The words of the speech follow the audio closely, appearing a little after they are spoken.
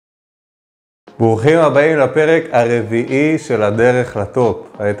ברוכים הבאים לפרק הרביעי של הדרך לטופ.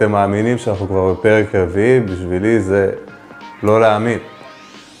 הייתם מאמינים שאנחנו כבר בפרק רביעי, בשבילי זה לא להאמין.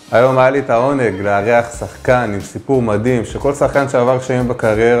 היום היה לי את העונג לארח שחקן עם סיפור מדהים, שכל שחקן שעבר קשיים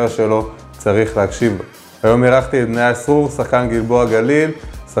בקריירה שלו צריך להקשיב לו. היום אירחתי את בניה סרור, שחקן גלבוע גליל,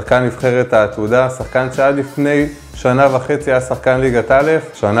 שחקן נבחרת.היה, שחקן שעד לפני שנה וחצי היה שחקן ליגת א',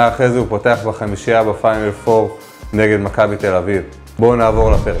 שנה אחרי זה הוא פותח בחמישייה בפיינל 4 נגד מכבי תל אביב. בואו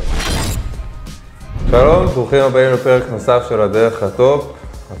נעבור לפרק. שלום, ברוכים הבאים לפרק נוסף של הדרך לטופ.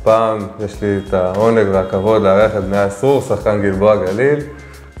 הפעם יש לי את העונג והכבוד לארח את בניה סרור, שחקן גלבוע גליל,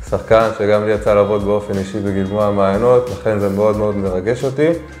 שחקן שגם לי יצא לעבוד באופן אישי בגלבוע המעיינות, לכן זה מאוד מאוד מרגש אותי.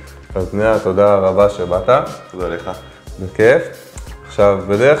 אז בניה, תודה רבה שבאת. תודה לך. בכיף. עכשיו,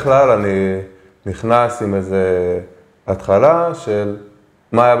 בדרך כלל אני נכנס עם איזה התחלה של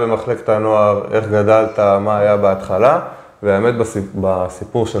מה היה במחלקת הנוער, איך גדלת, מה היה בהתחלה, והאמת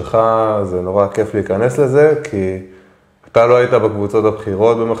בסיפור שלך זה נורא כיף להיכנס לזה, כי אתה לא היית בקבוצות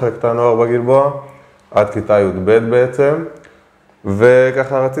הבכירות במחלקת הנוער בגלבוע, עד כיתה י"ב בעצם,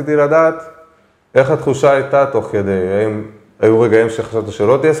 וככה רציתי לדעת איך התחושה הייתה תוך כדי, האם היו רגעים שחשבת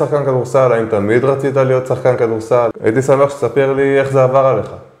שלא תהיה שחקן כדורסל, האם תמיד רצית להיות שחקן כדורסל? הייתי שמח שתספר לי איך זה עבר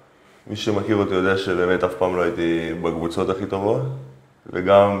עליך. מי שמכיר אותי יודע שבאמת אף פעם לא הייתי בקבוצות הכי טובות,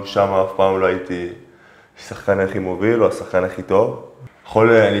 וגם שם אף פעם לא הייתי שחקן הכי מוביל או השחקן הכי טוב.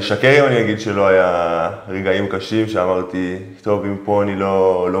 אני אשקר אם אני אגיד שלא היה רגעים קשים שאמרתי, טוב, אם פה אני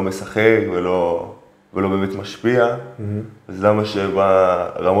לא משחק ולא באמת משפיע, אז למה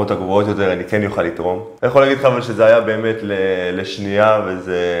שברמות הגבוהות יותר אני כן יוכל לתרום. אני יכול להגיד לך אבל שזה היה באמת לשנייה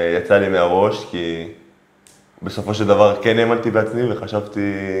וזה יצא לי מהראש, כי בסופו של דבר כן האמנתי בעצמי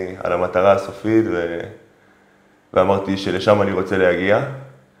וחשבתי על המטרה הסופית ואמרתי שלשם אני רוצה להגיע.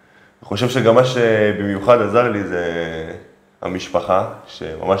 אני חושב שגם מה שבמיוחד עזר לי זה המשפחה,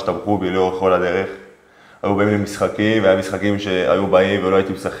 שממש תמכו בי לאורך כל הדרך. היו באים למשחקים, והיה משחקים שהיו באים ולא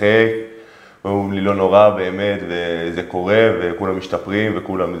הייתי משחק, ואומרים לי לא נורא באמת, וזה קורה, וכולם משתפרים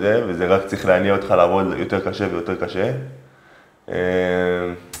וכולם זה, וזה רק צריך להניע אותך לעבוד יותר קשה ויותר קשה.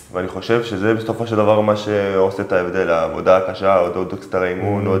 ואני חושב שזה בסופו של דבר מה שעושה את ההבדל, העבודה הקשה, עוד אקסטרה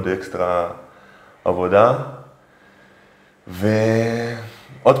אימון, עוד אקסטרה עבודה.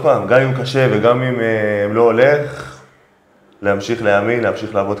 ועוד פעם, גם אם קשה וגם אם לא הולך, להמשיך להאמין,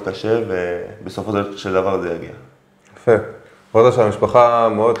 להמשיך לעבוד קשה, ובסופו של דבר זה יגיע. יפה. רואה שהמשפחה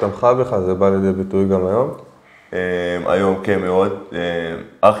מאוד תמכה בך, זה בא לידי ביטוי גם היום? היום כן מאוד.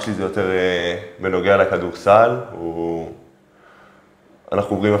 אח שלי זה יותר בנוגע לכדורסל,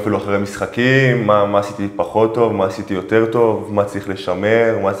 אנחנו עוברים אפילו אחרי משחקים, מה עשיתי פחות טוב, מה עשיתי יותר טוב, מה צריך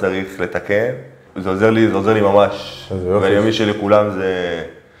לשמר, מה צריך לתקן. זה עוזר לי ממש. ואני מאמין שלכולם זה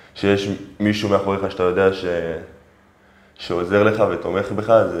שיש מישהו מאחוריך שאתה יודע שעוזר לך ותומך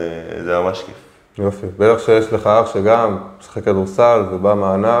בך, זה ממש כיף. יופי. בטח שיש לך אח שגם משחק כדורסל ובא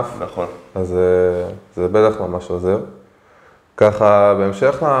מהענף. נכון. אז זה בטח ממש עוזר. ככה,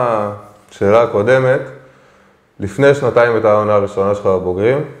 בהמשך לשאלה הקודמת, לפני שנתיים הייתה העונה הראשונה שלך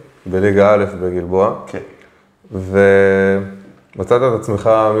בבוגרים, בליגה א' בגלבוע. כן. ומצאת את עצמך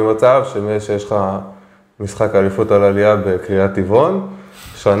ממצב שיש לך משחק אליפות על עלייה בקריית טבעון,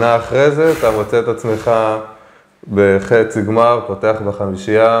 שנה אחרי זה אתה מוצא את עצמך בחצי גמר, פותח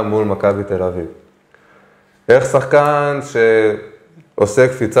בחמישייה מול מכבי תל אביב. איך שחקן שעושה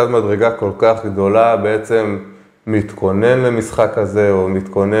קפיצת מדרגה כל כך גדולה בעצם מתכונן למשחק הזה או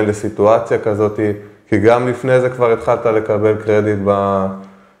מתכונן לסיטואציה כזאת, כי גם לפני זה כבר התחלת לקבל קרדיט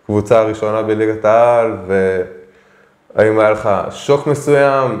בקבוצה הראשונה בליגת העל, והאם היה לך שוק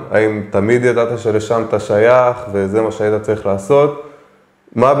מסוים, האם תמיד ידעת שלשם אתה שייך וזה מה שהיית צריך לעשות?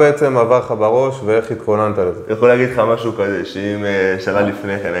 מה בעצם עבר לך בראש ואיך התכוננת לזה? אני יכול להגיד לך משהו כזה, שאם שנה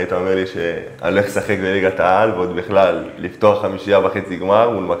לפני כן היית אומר לי שאני הולך לשחק בליגת העל ועוד בכלל לפתוח חמישייה וחצי גמר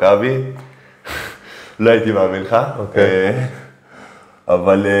מול מכבי, לא הייתי מאמין לך.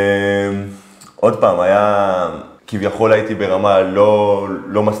 אבל עוד פעם, כביכול הייתי ברמה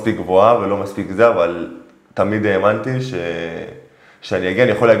לא מספיק גבוהה ולא מספיק זה, אבל תמיד האמנתי שאני אגיע.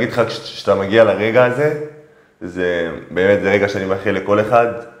 אני יכול להגיד לך שאתה מגיע לרגע הזה, זה באמת, זה רגע שאני מאחל לכל אחד,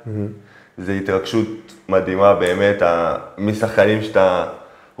 זה התרגשות מדהימה באמת, משחקנים שאתה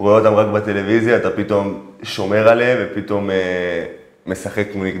רואה אותם רק בטלוויזיה, אתה פתאום שומר עליהם ופתאום משחק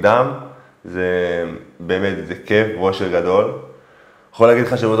נגדם, זה באמת, זה כיף, ואושר גדול. יכול להגיד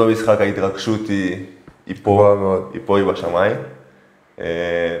לך שבאותו משחק ההתרגשות היא פה, היא בשמיים,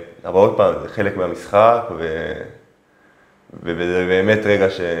 אבל עוד פעם, זה חלק מהמשחק, וזה באמת רגע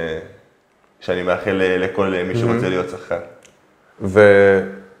שאני מאחל לכל מי שרוצה להיות שחקן.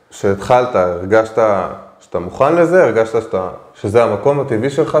 וכשהתחלת, הרגשת שאתה מוכן לזה? הרגשת שזה המקום הטבעי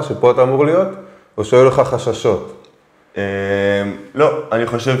שלך, שפה אתה אמור להיות? או שהיו לך חששות? לא, אני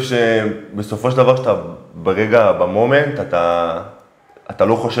חושב שבסופו של דבר שאתה ברגע, במומנט, אתה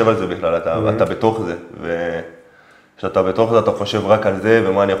לא חושב על זה בכלל, אתה בתוך זה. וכשאתה בתוך זה, אתה חושב רק על זה,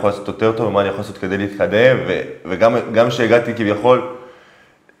 ומה אני יכול לעשות יותר טוב, ומה אני יכול לעשות כדי להתקדם, וגם שהגעתי כביכול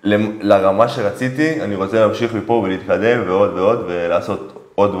לרמה שרציתי, אני רוצה להמשיך מפה ולהתקדם ועוד ועוד,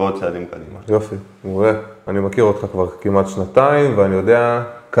 ולעשות עוד ועוד צעדים קדימה. יופי, מעולה. אני מכיר אותך כבר כמעט שנתיים, ואני יודע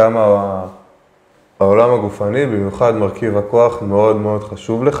כמה העולם הגופני, במיוחד מרכיב הכוח, מאוד מאוד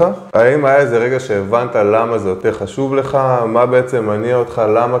חשוב לך. האם היה איזה רגע שהבנת למה זה יותר חשוב לך? מה בעצם מניע אותך?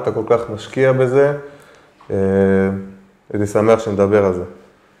 למה אתה כל כך משקיע בזה? הייתי שמח שנדבר על זה.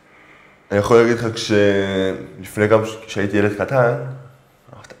 אני יכול להגיד לך לפני גם כשהייתי ילד קטן,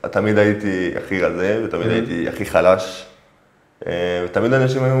 תמיד הייתי הכי רזה ותמיד הייתי הכי חלש. ותמיד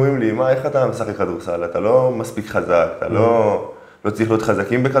אנשים אומרים לי, איך אתה משחק כדורסל? אתה לא מספיק חזק, אתה לא צריך להיות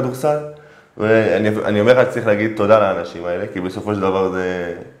חזקים בכדורסל. ואני אומר רק צריך להגיד תודה לאנשים האלה, כי בסופו של דבר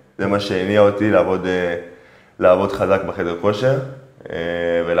זה מה שהניע אותי לעבוד חזק בחדר כושר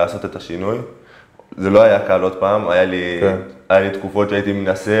ולעשות את השינוי. זה לא היה קל עוד פעם, היה לי תקופות שהייתי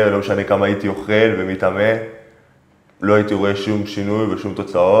מנסה, לא משנה כמה הייתי אוכל ומתאמן, לא הייתי רואה שום שינוי ושום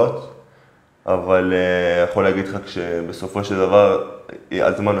תוצאות, אבל יכול להגיד לך שבסופו של דבר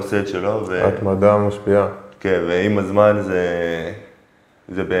הזמן עושה את שלו. התמדה משפיעה. כן, ועם הזמן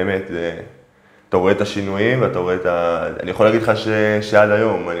זה באמת, אתה רואה את השינויים ואתה רואה אני יכול להגיד לך שעד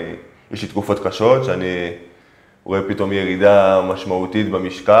היום יש לי תקופות קשות, שאני רואה פתאום ירידה משמעותית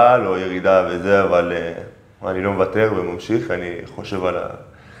במשקל או ירידה וזה, אבל אני לא מוותר וממשיך, אני חושב על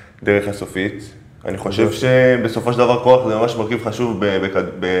הדרך הסופית. אני חושב שבסופו של דבר כוח זה ממש מרכיב חשוב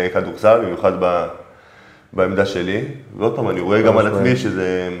בכדורסל, במיוחד בעמדה שלי. ועוד פעם, אני רואה גם על עצמי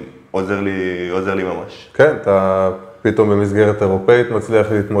שזה עוזר לי ממש. כן, אתה פתאום במסגרת אירופאית מצליח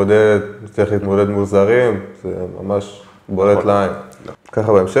להתמודד מול זרים, זה ממש בולט לעין.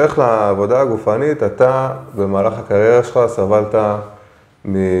 ככה, בהמשך לעבודה הגופנית, אתה במהלך הקריירה שלך סבלת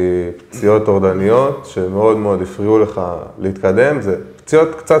מפציעות טורדניות שמאוד מאוד הפריעו לך להתקדם. זה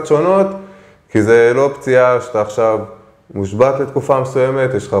פציעות קצת שונות, כי זה לא פציעה שאתה עכשיו מושבת לתקופה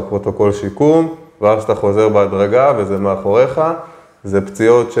מסוימת, יש לך פרוטוקול שיקום, ואז שאתה חוזר בהדרגה וזה מאחוריך. זה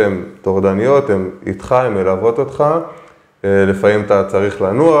פציעות שהן טורדניות, הן איתך, הן מלוות אותך. לפעמים אתה צריך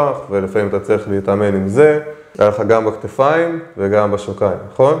לנוח, ולפעמים אתה צריך להתאמן עם זה. היה לך גם בכתפיים וגם בשוקיים,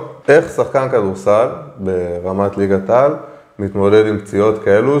 נכון? איך שחקן כדורסל ברמת ליגת העל מתמודד עם פציעות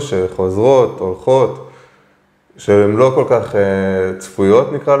כאלו שחוזרות, הולכות, שהן לא כל כך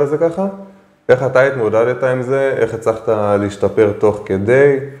צפויות, נקרא לזה ככה? איך אתה התמודדת עם זה? איך הצלחת להשתפר תוך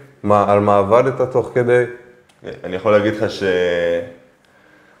כדי? על מה עבדת תוך כדי? אני יכול להגיד לך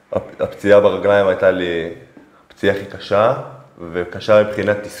שהפציעה ברגליים הייתה לי הפציעה הכי קשה, וקשה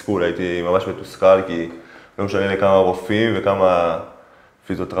מבחינת תסכול. הייתי ממש מתוסכל, כי לא משנה לי כמה רופאים וכמה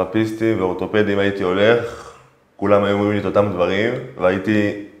פיזיותרפיסטים ואורתופדים הייתי הולך, כולם היו אומרים לי את אותם דברים,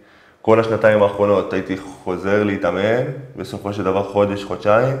 והייתי כל השנתיים האחרונות הייתי חוזר להתאמן, בסופו של דבר חודש,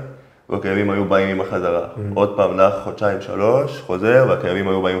 חודשיים, והכאבים היו באים עם החזרה. עוד פעם נח חודשיים, שלוש, חוזר, והכאבים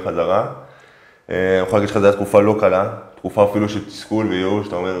היו באים חזרה. אני יכול להגיד לך, זו הייתה תקופה לא קלה, תקופה אפילו של תסכול וייאוש,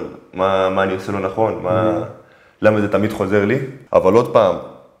 שאתה אומר, מה אני עושה לא נכון, למה זה תמיד חוזר לי? אבל עוד פעם,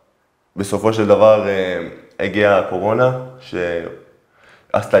 בסופו של דבר הגיעה הקורונה,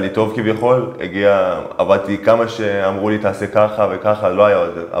 שעשתה לי טוב כביכול, עבדתי כמה שאמרו לי תעשה ככה וככה, לא היה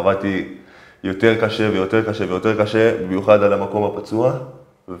עוזר, עבדתי יותר קשה ויותר קשה ויותר קשה, במיוחד על המקום הפצוע,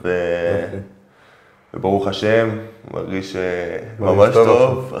 וברוך השם, מרגיש ממש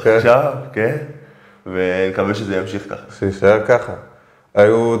טוב עכשיו, כן, ונקווה שזה ימשיך ככה. שישאר ככה.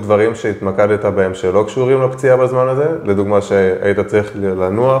 היו דברים שהתמקדת בהם שלא קשורים לפציעה בזמן הזה? לדוגמה שהיית צריך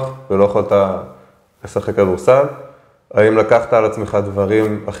לנוח ולא יכולת לשחק כדורסל? האם לקחת על עצמך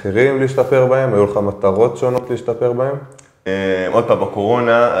דברים אחרים להשתפר בהם? היו לך מטרות שונות להשתפר בהם? עוד פעם,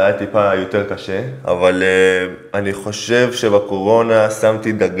 בקורונה היה טיפה יותר קשה, אבל אני חושב שבקורונה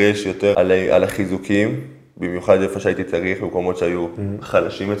שמתי דגש יותר על החיזוקים, במיוחד איפה שהייתי צריך, במקומות שהיו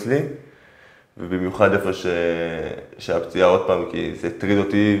חלשים אצלי. ובמיוחד איפה שהפציעה עוד פעם, כי זה הטריד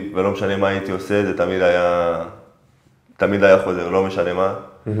אותי ולא משנה מה הייתי עושה, זה תמיד היה חוזר, לא משנה מה.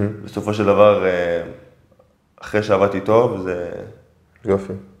 בסופו של דבר, אחרי שעבדתי טוב, זה...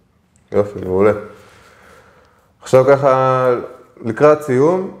 יופי, מעולה. עכשיו ככה, לקראת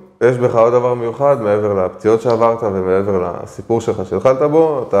סיום, יש בך עוד דבר מיוחד, מעבר לפציעות שעברת ומעבר לסיפור שלך שהתחלת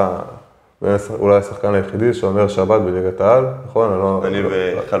בו, אתה אולי השחקן היחידי שאומר שבת בליגת העל, נכון? אני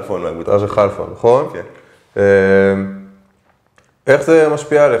וחלפון מהקבוצה. אתה וחלפון, נכון? כן. איך זה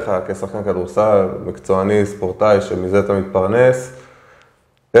משפיע עליך כשחקן כדורסל, מקצועני, ספורטאי, שמזה אתה מתפרנס?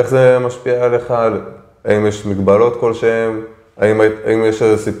 איך זה משפיע עליך? האם יש מגבלות כלשהם? האם יש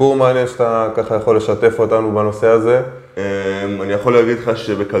איזה סיפור מעניין שאתה ככה יכול לשתף אותנו בנושא הזה? אני יכול להגיד לך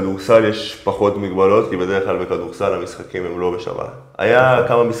שבכדורסל יש פחות מגבלות, כי בדרך כלל בכדורסל המשחקים הם לא בשבת. היה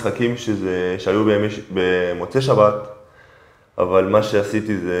כמה משחקים שהיו במוצאי שבת, אבל מה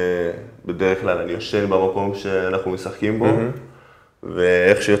שעשיתי זה, בדרך כלל אני יושן במקום שאנחנו משחקים בו,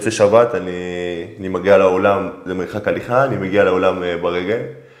 ואיך שיוצא שבת אני מגיע לעולם, זה מרחק הליכה, אני מגיע לעולם ברגל.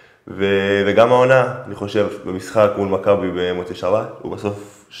 וגם העונה, אני חושב, במשחק מול מכבי במוצאי שבת, הוא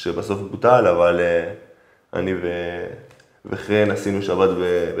בסוף בוטל, אבל אני וחרן עשינו שבת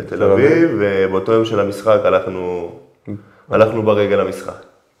בתל אביב, ובאותו יום של המשחק הלכנו ברגל למשחק.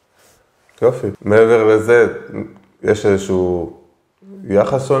 יופי. מעבר לזה, יש איזשהו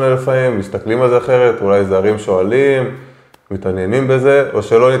יחס שונה לפעמים, מסתכלים על זה אחרת, אולי זרים שואלים, מתעניינים בזה, או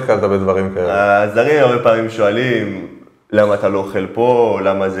שלא נתקלת בדברים כאלה? הזרים הרבה פעמים שואלים, למה אתה לא אוכל פה,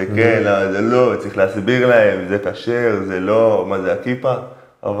 למה זה כן, למה זה לא, צריך להסביר להם, זה כשר, זה לא, מה זה הכיפה,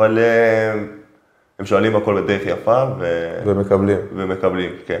 אבל הם שואלים הכל בדרך יפה ומקבלים.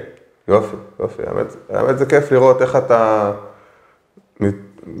 ומקבלים, כן. יופי, יופי. האמת זה כיף לראות איך אתה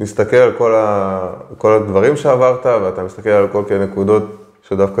מסתכל על כל הדברים שעברת, ואתה מסתכל על כל כאלה נקודות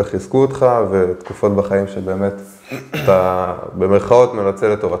שדווקא חיזקו אותך, ותקופות בחיים שבאמת אתה במרכאות מנצל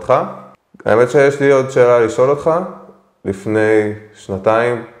לטובתך. האמת שיש לי עוד שאלה לשאול אותך. לפני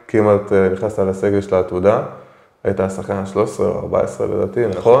שנתיים כמעט נכנסת לסגל של העתודה, היית השחקן 13 או 14 לדעתי,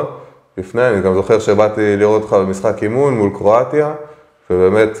 נכון? לפני, אני גם זוכר שבאתי לראות אותך במשחק אימון מול קרואטיה,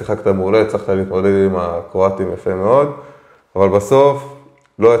 ובאמת שיחקת מעולה, הצלחת להתמודד עם הקרואטים יפה מאוד, אבל בסוף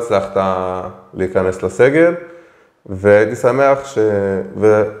לא הצלחת להיכנס לסגל, והייתי שמח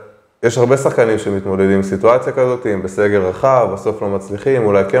ויש הרבה שחקנים שמתמודדים עם סיטואציה כזאת, עם בסגל רחב, בסוף לא מצליחים,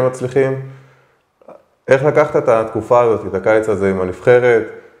 אולי כן מצליחים. איך לקחת את התקופה הזאת, את הקיץ הזה עם הנבחרת?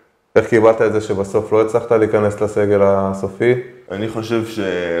 איך קיבלת את זה שבסוף לא הצלחת להיכנס לסגל הסופי? אני חושב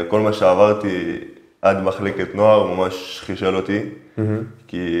שכל מה שעברתי עד מחלקת נוער ממש חישל אותי.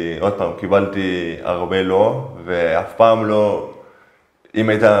 כי עוד פעם, קיבלתי הרבה לא, ואף פעם לא, אם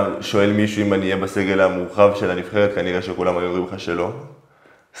היית שואל מישהו אם אני אהיה בסגל המורחב של הנבחרת, כנראה שכולם היו אומרים לך שלא.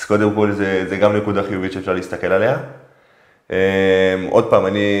 אז קודם כל זה גם נקודה חיובית שאפשר להסתכל עליה. עוד פעם,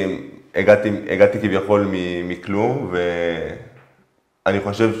 אני הגעתי כביכול מכלום, ואני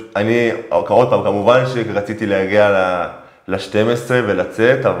חושב, עוד פעם, כמובן שרציתי להגיע ל-12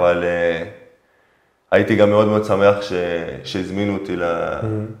 ולצאת, אבל הייתי גם מאוד מאוד שמח שהזמינו אותי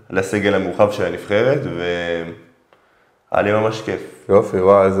לסגל המורחב של הנבחרת, והיה לי ממש כיף. יופי,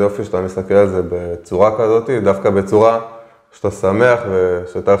 וואי, איזה יופי שאתה מסתכל על זה בצורה כזאת, דווקא בצורה שאתה שמח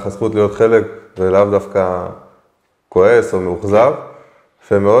ושאתה לך זכות להיות חלק, ולאו דווקא כועס או מאוכזב.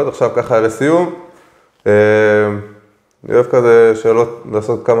 יפה מאוד. עכשיו ככה לסיום, אני אוהב כזה שאלות,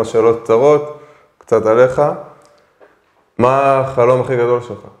 לעשות כמה שאלות קצרות, קצת עליך. מה החלום הכי גדול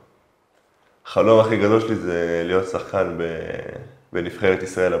שלך? החלום הכי גדול שלי זה להיות שחקן בנבחרת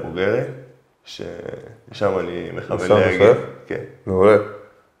ישראל הבוגרת, ששם אני מכוון להגיע. כן. מעולה.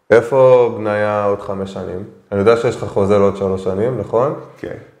 איפה בניה עוד 5 שנים? אני יודע שיש לך חוזה לעוד 3 שנים, נכון?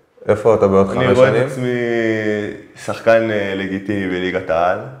 כן. איפה אתה בעוד 5 שנים? אני רואה את עצמי שחקן לגיטימי בליגת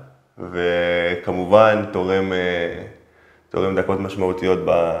העל, וכמובן תורם דקות משמעותיות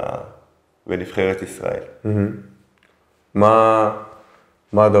בנבחרת ישראל. מה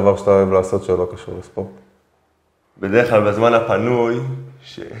הדבר שאתה אוהב לעשות שלא קשור לספורט? בדרך כלל בזמן הפנוי,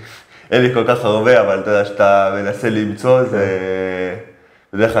 שאין לי כל כך הרבה, אבל אתה יודע שאתה מנסה למצוא, זה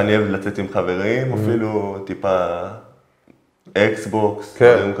בדרך כלל אני אוהב לצאת עם חברים, אפילו טיפה אקסבוקס,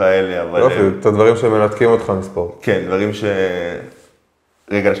 דברים כאלה, אבל... יופי, את הדברים שמנתקים אותך מספורט. כן, דברים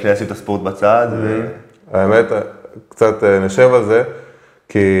רגע, שנייה לשים את הספורט בצד. האמת, קצת נשב על זה,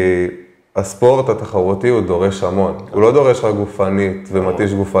 כי הספורט התחרותי הוא דורש המון. הוא לא דורש רק גופנית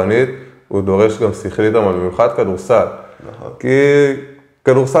ומתיש גופנית, הוא דורש גם שכלית המון, במיוחד כדורסל. כי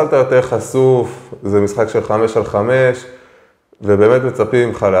כדורסל אתה יותר חשוף, זה משחק של 5-5, ובאמת מצפים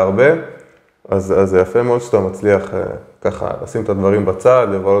ממך להרבה, אז זה יפה מאוד שאתה מצליח ככה לשים את הדברים בצד,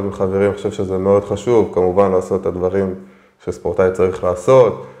 לבלות עם חברים, אני חושב שזה מאוד חשוב, כמובן לעשות את הדברים שספורטאי צריך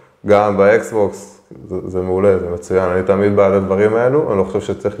לעשות, גם באקסבוקס, זה מעולה, זה מצוין, אני תמיד בעד הדברים האלו, אני לא חושב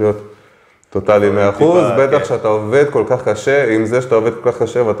שצריך להיות טוטלי 100%, בטח שאתה עובד כל כך קשה, עם זה שאתה עובד כל כך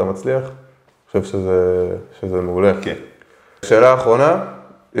קשה ואתה מצליח, אני חושב שזה מעולה. כן. שאלה אחרונה,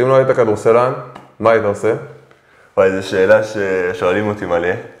 אם לא היית כדורסלן, מה היית עושה? וואי, זו שאלה ששואלים אותי מלא.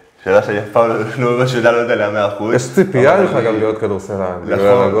 שאלה שאני אף פעם לא ממש יודע, לא יודע עליה 100%. יש ציפייה לך גם להיות כדורסלן,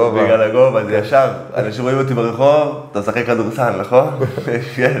 בגלל הגובה. בגלל הגובה, זה ישר. אנשים רואים אותי ברחוב, אתה משחק כדורסל, נכון?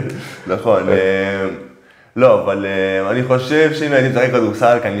 כן, נכון. לא, אבל אני חושב שאם הייתי משחק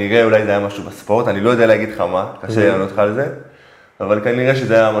כדורסל, כנראה אולי זה היה משהו בספורט, אני לא יודע להגיד לך מה, קשה לי לענות לך על זה, אבל כנראה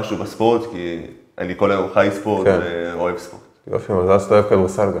שזה היה משהו בספורט, כי אני כל היום חי ספורט ואוהב ספורט. יופי, מזל שאתה אוהב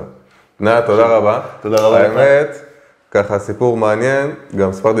כדורסל גם. בניה, תודה רבה. תודה רבה לך. האמת, ככה סיפור מעניין,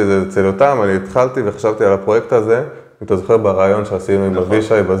 גם ספרתי את זה אצל אותם, אני התחלתי וחשבתי על הפרויקט הזה, אם אתה זוכר ברעיון שעשינו עם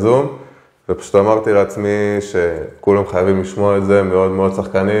מרגש בזום, ופשוט אמרתי לעצמי שכולם חייבים לשמוע את זה, מאוד מאוד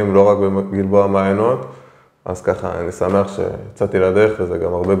שחקנים, לא רק בגלבוע מעיינות, אז ככה אני שמח שיצאתי לדרך וזה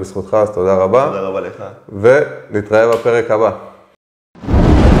גם הרבה בזכותך, אז תודה רבה. תודה רבה לך. ונתראה בפרק הבא.